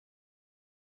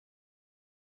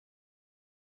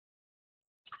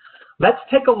Let's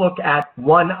take a look at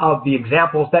one of the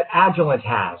examples that Agilent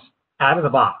has out of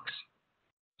the box.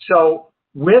 So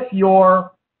with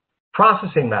your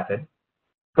processing method,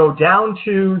 go down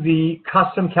to the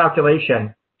custom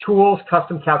calculation, tools,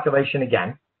 custom calculation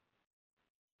again.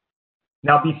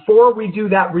 Now, before we do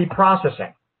that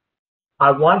reprocessing, I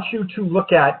want you to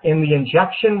look at, in the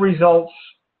injection results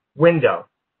window,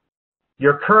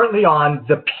 you're currently on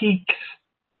the peaks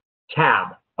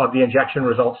tab of the injection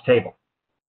results table.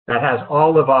 That has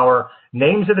all of our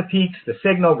names of the peaks, the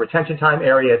signal, retention time,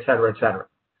 area, et cetera, et cetera.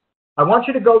 I want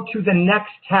you to go to the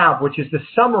next tab, which is the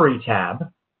summary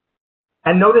tab,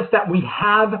 and notice that we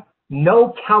have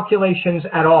no calculations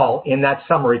at all in that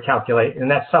summary tab.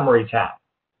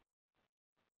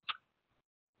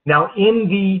 Now, in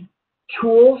the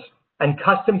tools and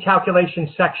custom calculation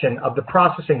section of the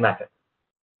processing method,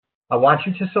 I want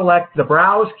you to select the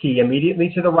browse key immediately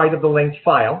to the right of the linked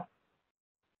file,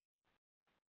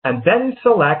 and then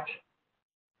select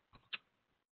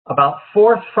about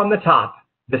fourth from the top,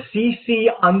 the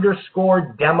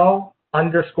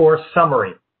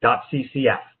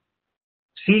cc_demo_summary.ccf.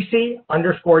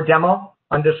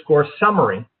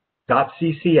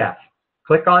 cc_demo_summary.ccf.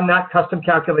 Click on that custom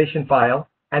calculation file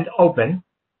and open.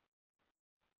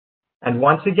 And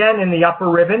once again, in the upper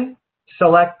ribbon,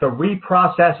 select the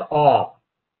reprocess all.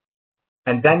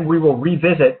 And then we will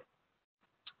revisit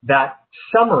that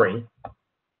summary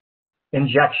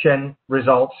injection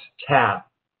results tab.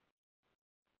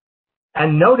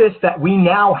 And notice that we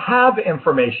now have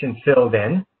information filled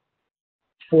in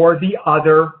for the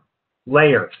other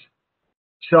layers.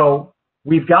 So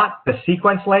we've got the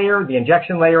sequence layer, the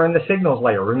injection layer, and the signals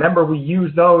layer. Remember, we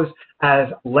use those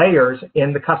as layers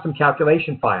in the custom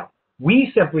calculation file.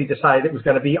 We simply decided it was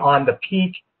going to be on the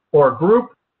peak or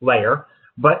group layer,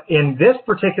 but in this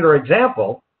particular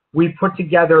example, we put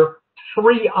together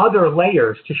 3 other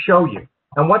layers to show you.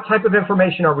 And what type of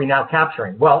information are we now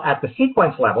capturing? Well, at the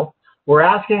sequence level, we're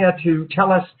asking it to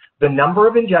tell us the number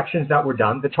of injections that were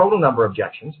done, the total number of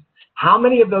injections, how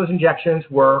many of those injections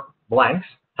were blanks,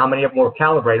 how many of them were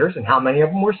calibrators, and how many of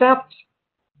them were samples.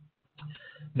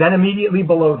 Then immediately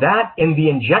below that, in the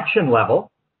injection level,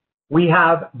 we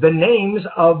have the names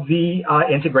of the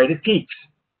integrated peaks.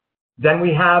 Then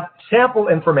we have sample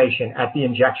information at the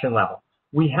injection level.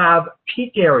 We have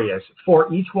peak areas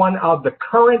for each one of the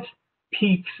current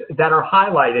peaks that are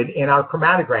highlighted in our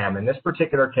chromatogram. In this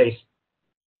particular case,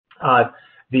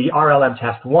 the RLM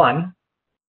test 1.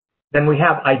 Then we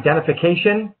have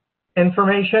identification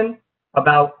information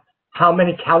about how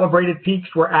many calibrated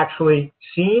peaks were actually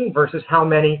seen versus how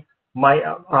many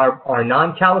are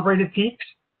non-calibrated peaks.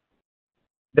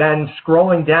 Then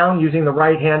scrolling down using the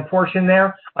right-hand portion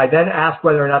there, I then ask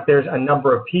whether or not there's a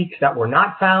number of peaks that were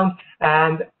not found,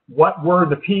 and what were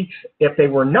the peaks, if they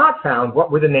were not found, what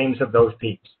were the names of those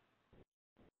peaks.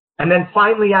 And then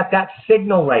finally, at that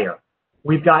signal layer,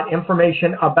 we've got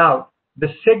information about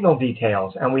the signal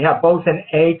details, and we have both an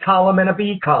A column and a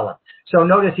B column. So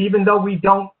notice, even though we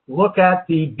don't look at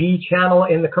the B channel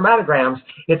in the chromatograms,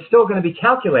 it's still going to be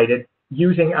calculated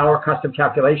using our custom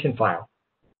calculation file.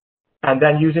 And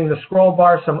then using the scroll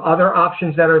bar, some other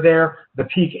options that are there, the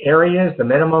peak areas, the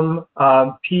minimum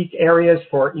peak areas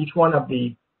for each one of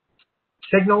the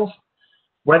signals,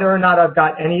 whether or not I've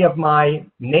got any of my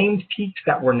named peaks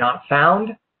that were not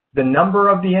found, the number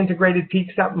of the integrated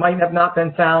peaks that might have not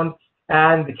been found,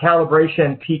 and the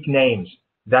calibration peak names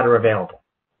that are available.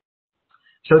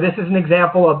 So this is an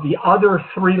example of the other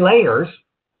 3 layers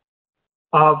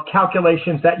of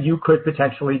calculations that you could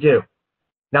potentially do.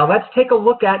 Now let's take a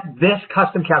look at this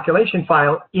custom calculation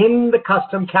file in the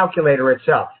custom calculator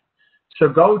itself. So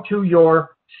go to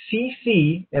your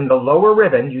CC in the lower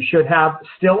ribbon. You should have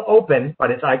still open,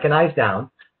 but it's iconized down,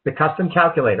 the custom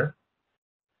calculator.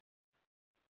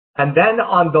 And then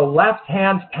on the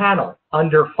left-hand panel,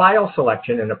 under File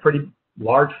Selection in a pretty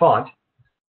large font,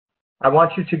 I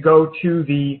want you to go to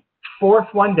the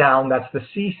 4th one down, that's the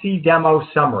CC Demo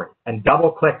Summary, and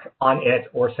double-click on it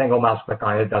or single mouse click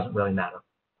on it, it doesn't really matter.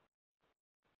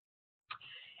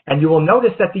 And you will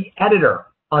notice that the editor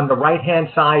on the right-hand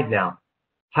side now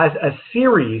has a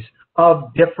series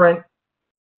of different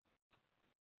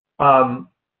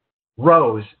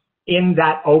rows in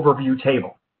that overview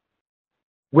table,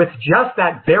 with just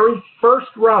that very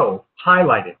first row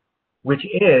highlighted, which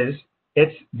is,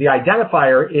 the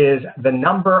identifier is the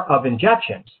number of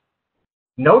injections.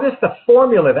 Notice the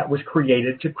formula that was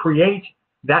created to create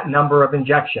that number of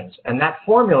injections, and that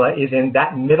formula is in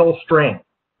that middle string,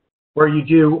 where you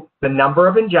do the number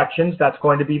of injections. That's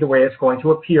going to be the way it's going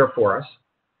to appear for us.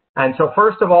 And so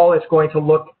first of all, it's going to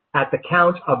look at the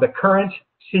count of the current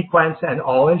sequence and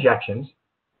all injections.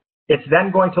 It's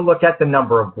then going to look at the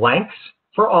number of blanks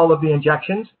for all of the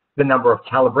injections, the number of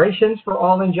calibrations for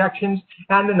all injections,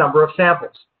 and the number of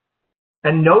samples.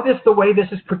 And notice the way this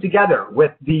is put together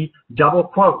with the double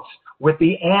quotes, with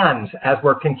the ands as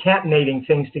we're concatenating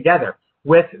things together,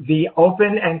 with the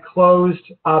open and closed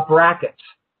brackets.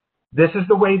 This is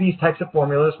the way these types of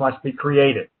formulas must be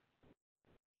created.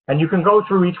 And you can go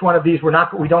through each one of these.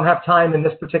 We don't have time in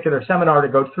this particular seminar to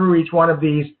go through each one of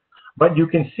these, but you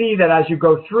can see that as you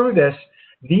go through this,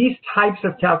 these types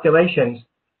of calculations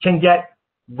can get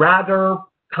rather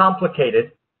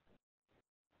complicated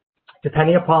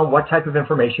depending upon what type of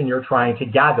information you're trying to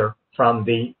gather from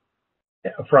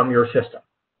your system.